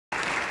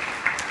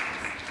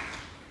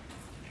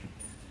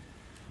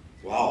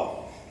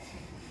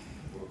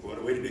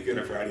here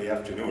on a Friday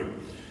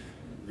afternoon.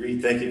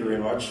 Reed, thank you very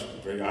much.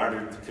 Very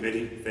honored. The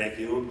committee, thank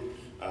you.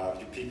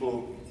 You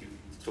people, you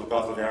took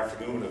off the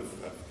afternoon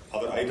of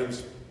other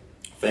items.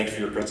 Thanks for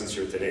your presence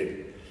here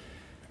today.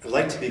 I'd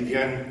like to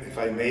begin, if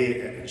I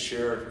may, and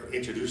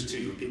introduce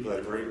to you people that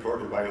are very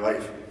important in my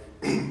life.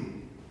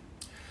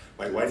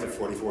 My wife of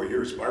 44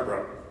 years,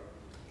 Barbara.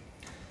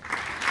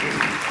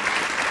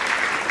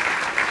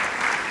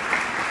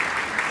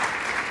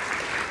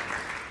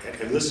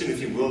 And listen, if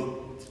you will,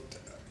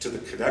 to the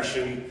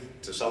connection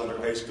to Southern Door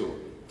High School,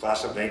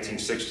 class of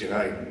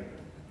 1969.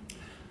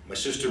 My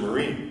sister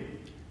Maureen,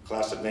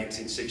 class of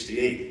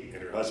 1968,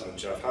 and her husband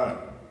Jeff Hahn.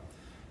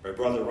 My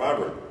brother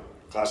Robert,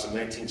 class of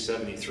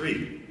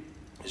 1973,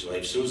 his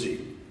wife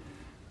Susie.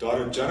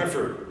 Daughter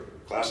Jennifer,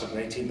 class of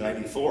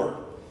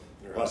 1994,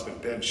 and her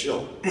husband Ben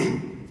Schill.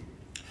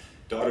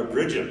 Daughter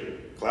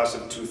Bridget, class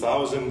of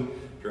 2000,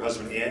 her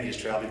husband Andy is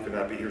traveling, could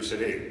not be here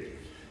today.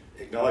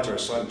 Acknowledge our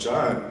son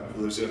John,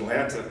 who lives in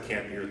Atlanta,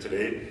 can't be here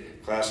today,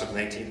 class of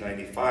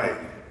 1995.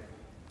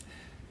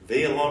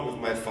 They, along with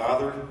my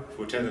father,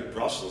 who attended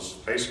Brussels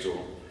High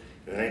School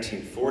in the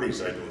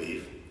 1940s, I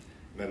believe,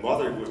 my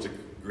mother, who was a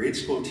grade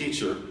school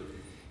teacher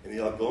in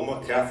the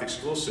Algoma Catholic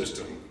school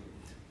system,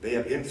 they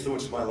have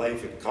influenced my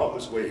life in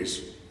countless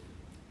ways,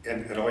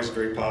 and always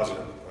very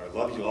positive. I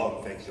love you all,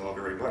 and thank you all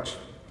very much.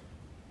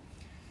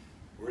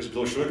 Where's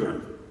Bill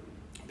Sugar?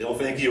 Bill,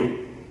 thank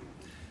you.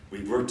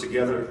 We've worked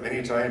together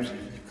many times. You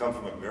come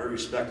from a very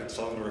respected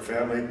Southern Door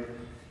family,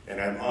 and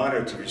I'm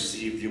honored to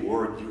receive the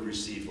award you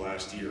received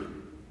last year.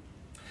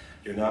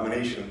 Your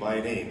nomination in my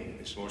name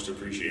is most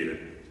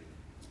appreciated.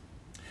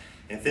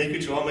 And thank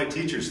you to all my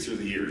teachers through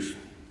the years.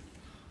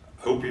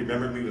 I hope you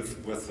remember me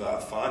with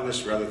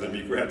fondness rather than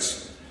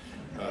regrets.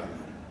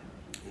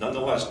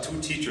 Nonetheless,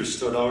 two teachers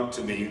stood out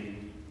to me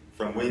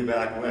from way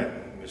back when,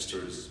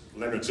 Mr.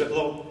 Leonard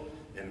Ziplow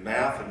in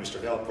math and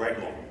Mr. Hal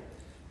Breitlow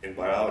in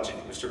biology.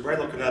 Mr.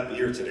 Breitlow could not be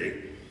here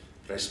today,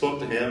 but I spoke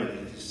to him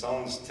and he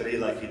sounds today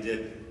like he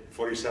did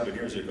 47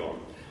 years ago.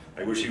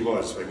 I wish he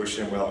was. I wish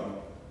him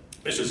well.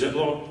 Mr.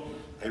 Ziplow,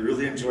 I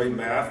really enjoyed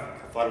math.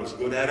 I thought I was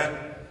good at it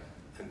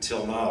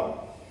until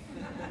now.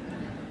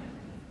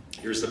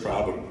 Here's the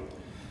problem.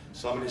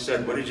 Somebody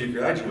said, when did you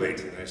graduate?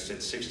 And I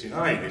said,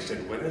 69. They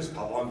said, when is,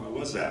 how long ago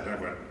was that? And I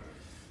went,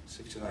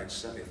 69,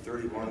 70,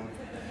 31,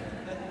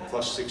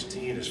 plus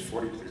 16 is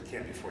 40, it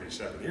can't be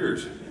 47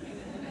 years.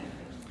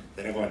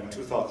 Then I went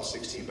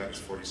 2016 minus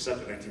 47,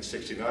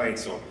 1969,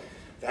 so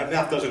that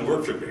math doesn't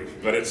work for me,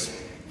 but it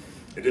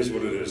is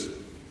what it is.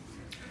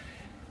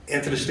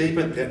 And to the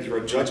statement that you are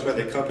judged by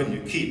the company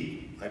you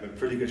keep, I'm in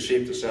pretty good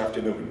shape this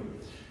afternoon.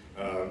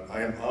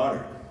 I am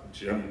honored,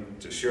 Jim,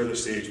 to share the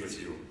stage with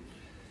you.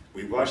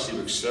 We watched you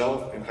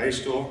excel in high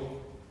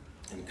school,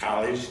 in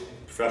college,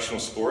 professional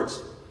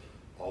sports,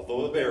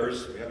 although the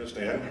Bears, we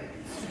understand,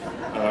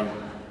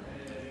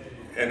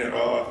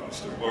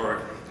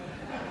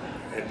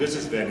 and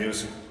business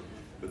venues,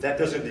 but that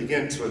doesn't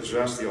begin to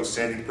address the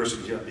outstanding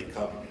person you have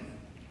become.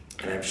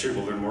 And I'm sure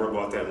we'll learn more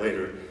about that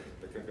later,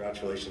 but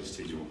congratulations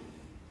to you.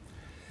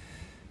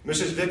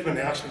 Mrs. Vickman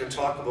asked me to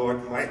talk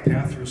about my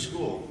path through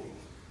school.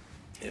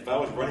 If I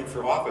was running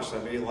for office, I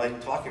may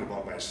like talking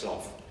about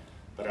myself,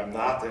 but I'm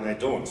not and I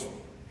don't.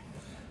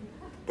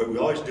 But we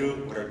always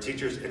do what our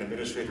teachers and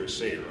administrators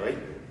say, right?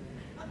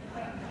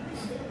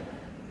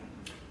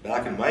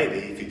 Back in my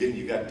day, if you didn't,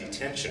 you got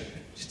detention.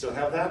 You still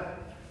have that?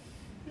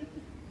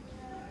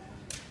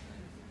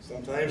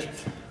 Sometimes.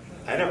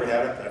 I never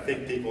had it. I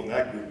think people in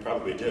that group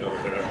probably did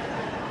over there.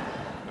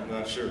 I'm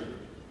not sure.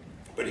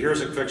 But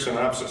here's a quick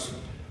synopsis.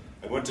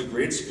 I went to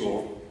grade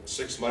school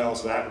 6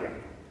 miles that way.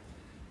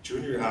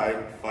 Junior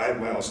high, 5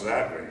 miles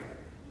that way.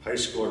 High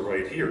school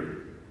right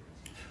here.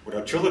 When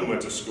our children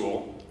went to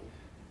school,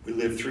 we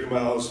lived 3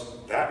 miles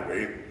that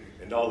way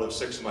and now live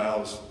 6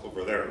 miles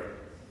over there.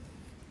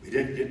 We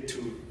didn't get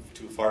too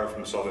far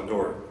from Southern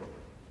Door.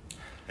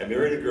 I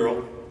married a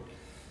girl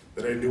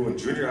that I knew in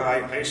junior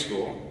high, high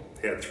school,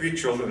 had 3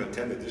 children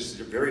attended this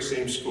very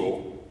same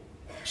school,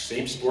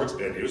 same sports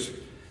venues,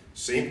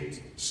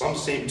 some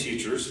same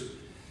teachers,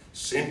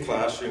 same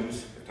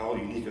classrooms, and how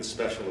unique and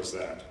special is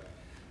that?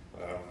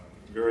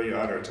 Very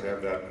honored to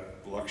have that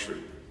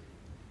luxury.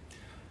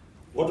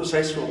 What was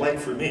high school like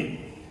for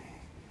me?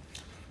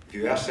 If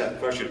you asked that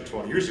question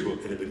 20 years ago,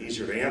 it would have been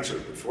easier to answer,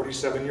 but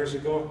 47 years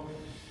ago,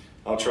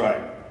 I'll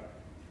try.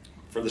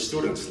 For the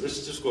students,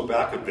 let's just go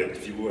back a bit,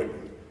 if you would.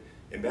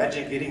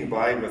 Imagine getting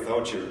by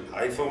without your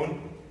iPhone,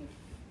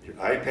 your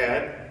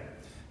iPad,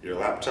 your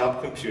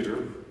laptop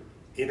computer,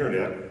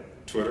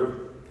 internet,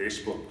 Twitter,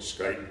 Facebook,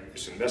 Skype,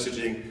 instant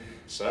messaging,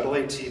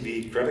 satellite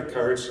TV, credit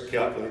cards,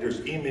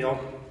 calculators, email,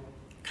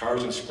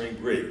 cars, and spring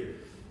break.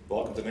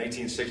 Welcome to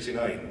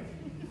 1969.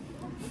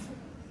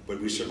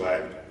 But we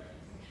survived.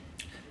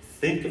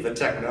 Think of the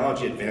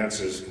technology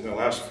advances in the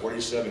last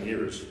 47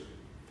 years.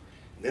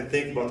 And then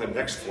think about the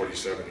next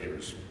 47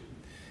 years.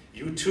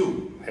 You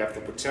too have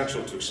the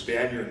potential to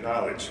expand your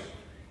knowledge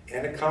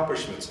and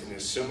accomplishments in a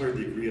similar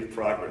degree of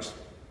progress.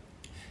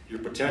 Your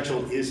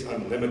potential is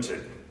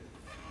unlimited.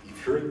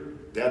 You've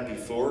heard that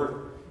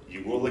before,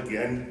 You will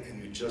again,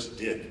 and you just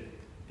did,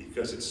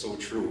 because it's so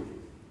true.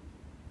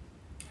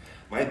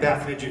 My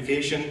path in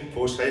education,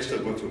 post-high school,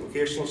 I went to a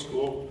vocational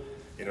school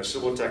in a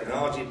civil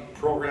technology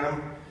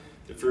program.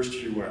 The first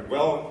year went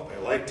well, I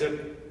liked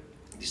it.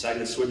 Decided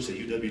to switch to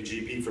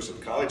UWGB for some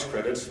college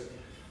credits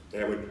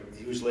that I would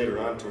use later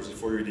on towards a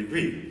 4-year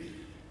degree.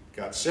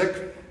 Got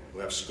sick,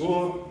 left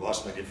school,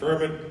 lost my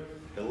deferment,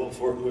 at little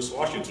Fort Lewis,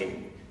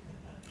 Washington.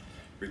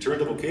 Returned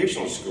to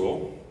vocational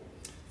school,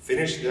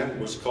 finished then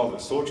what's called an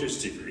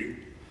associate's degree,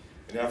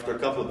 and after a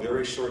couple of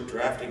very short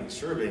drafting and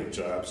surveying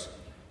jobs,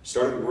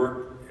 started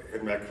work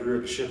in my career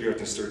at the shipyard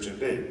in Sturgeon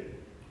Bay.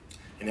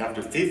 And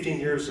after 15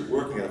 years of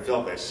working, I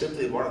felt I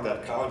simply wanted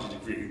that college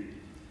degree.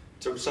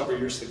 Took several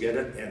years to get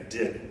it, and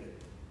did.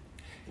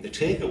 And the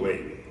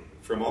takeaway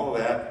from all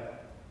of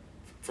that,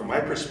 from my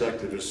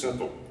perspective, is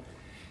simple.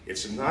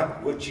 It's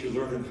not what you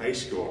learn in high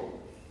school,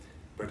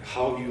 but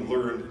how you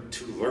learn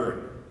to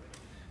learn.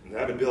 And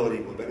that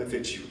ability will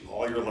benefit you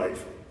all your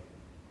life.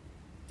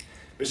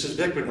 Mrs.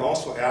 Bickman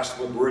also asked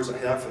what words I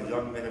have for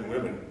young men and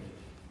women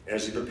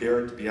as they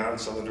prepare to be on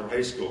Southern Door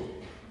High School.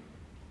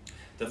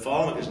 The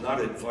following is not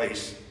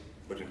advice,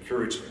 but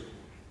encouragement.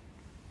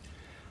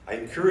 I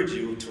encourage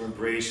you to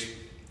embrace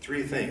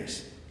 3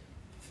 things: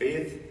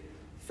 faith,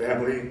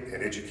 family,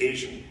 and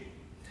education.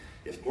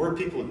 If more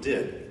people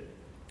did,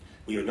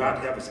 we would not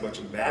have as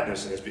much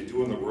madness as we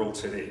do in the world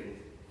today.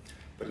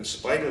 But in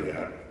spite of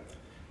that,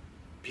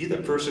 be the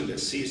person that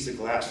sees the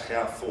glass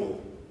half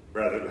full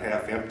rather than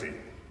half empty.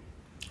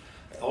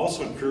 I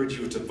also encourage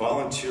you to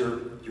volunteer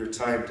your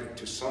time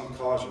to some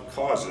cause or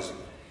causes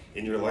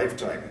in your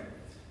lifetime.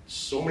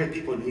 So many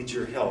people need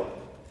your help,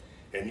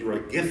 and you are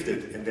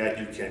gifted in that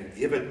you can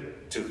give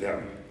it to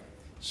them.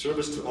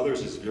 Service to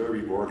others is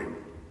very rewarding.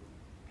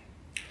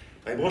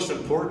 My most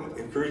important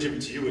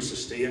encouragement to you is to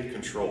stay in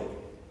control.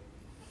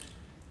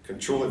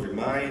 Control of your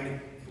mind,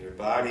 and your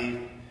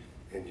body,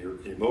 and your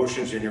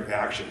emotions and your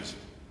actions.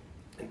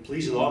 And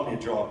please allow me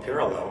to draw a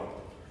parallel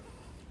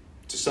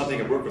to something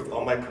I worked with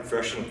all my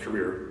professional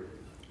career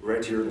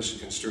right here in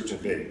Sturgeon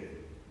Bay,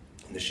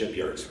 in the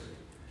shipyards.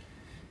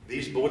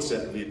 These boats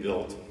that we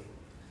built,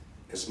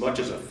 as much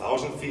as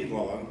 1,000 feet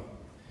long,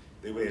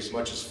 they weigh as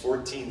much as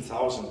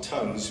 14,000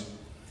 tons,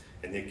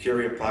 and they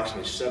carry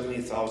approximately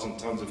 70,000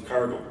 tons of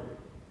cargo.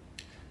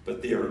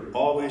 But they are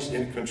always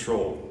in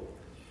control.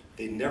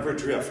 They never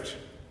drift.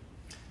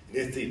 And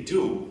if they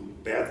do,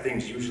 bad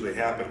things usually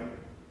happen.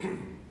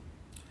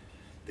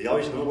 They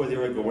always know where they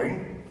are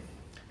going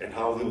and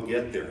how they'll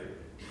get there.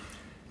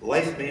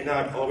 Life may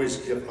not always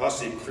give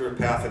us a clear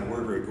path in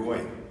where we're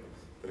going,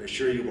 but I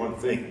assure you one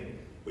thing,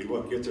 we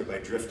won't get there by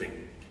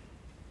drifting.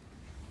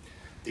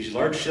 These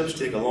large ships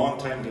take a long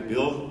time to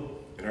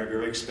build and are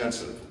very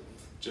expensive,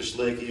 just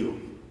like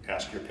you.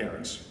 Ask your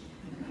parents.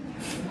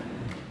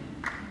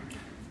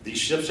 These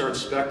ships are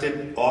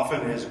inspected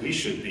often as we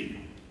should be.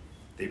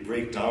 They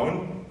break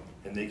down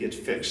and they get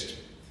fixed.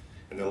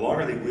 And the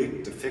longer they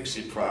wait to fix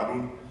the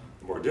problem,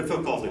 the more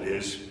difficult it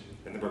is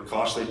and the more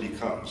costly it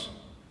becomes,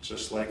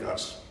 just like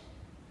us.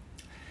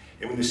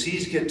 And when the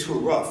seas get too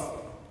rough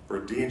or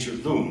danger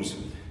looms,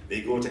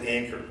 they go to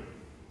anchor.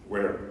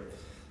 Where?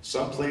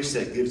 Some place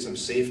that gives them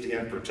safety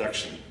and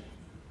protection.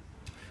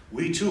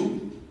 We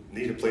too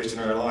need a place in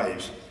our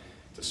lives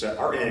to set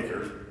our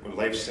anchor when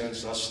life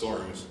sends us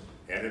storms,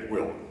 and it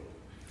will.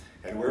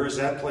 And where is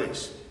that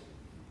place?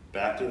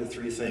 Back to the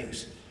 3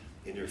 things: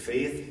 in your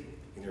faith,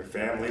 in your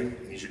family,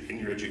 and in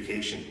your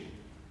education.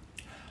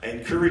 I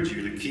encourage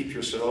you to keep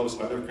yourselves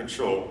under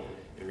control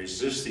and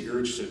resist the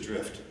urge to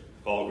drift,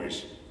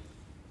 always.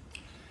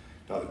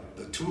 Now,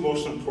 the 2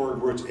 most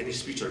important words in any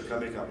speech are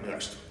coming up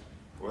next.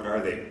 What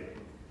are they?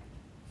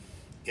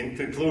 In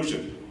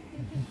conclusion,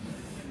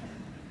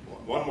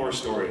 one more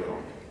story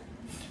though.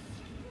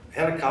 I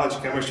had a college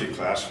chemistry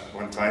class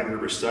one time. We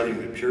were studying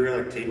the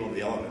periodic table of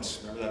the elements.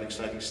 Remember that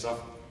exciting stuff?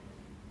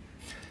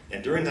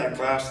 And during that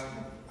class,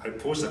 I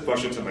posed a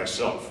question to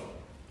myself.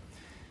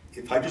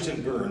 If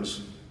hydrogen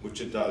burns, which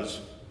it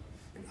does,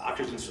 and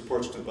oxygen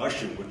supports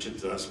combustion, which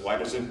it does, why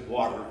doesn't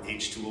water,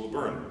 H2O,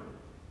 burn?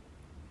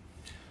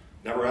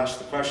 Never asked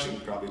the question,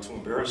 probably too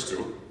embarrassed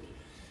to.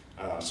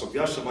 So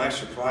guess to my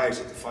surprise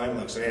at the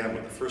final exam,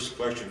 when the first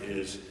question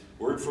is,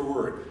 word for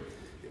word,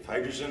 if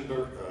hydrogen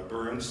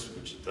burns,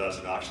 which it does,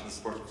 and oxygen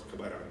supports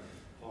combustion,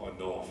 oh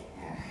no.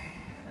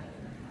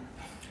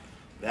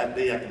 That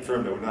day I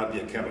confirmed I would not be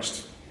a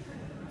chemist.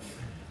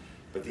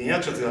 But the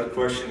answer to that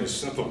question is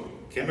simple.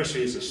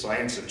 Chemistry is the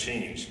science of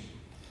change.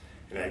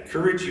 And I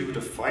encourage you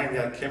to find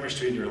that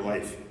chemistry in your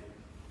life,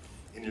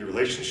 in your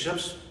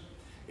relationships,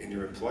 in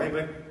your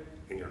employment,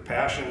 in your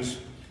passions,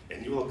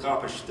 and you will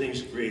accomplish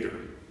things greater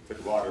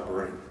than water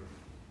burning.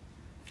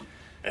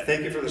 I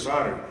thank you for this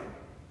honor.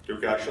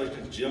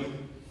 Congratulations,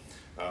 Jim.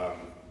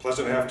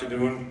 Pleasant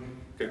afternoon.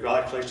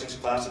 Congratulations,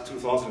 class of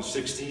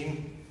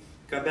 2016.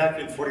 Come back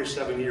in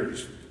 47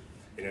 years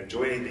and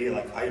enjoy a day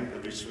like I am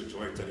privileged to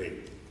enjoy today.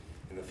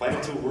 And the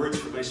final 2 words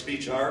for my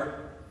speech are,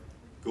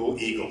 go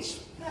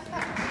Eagles.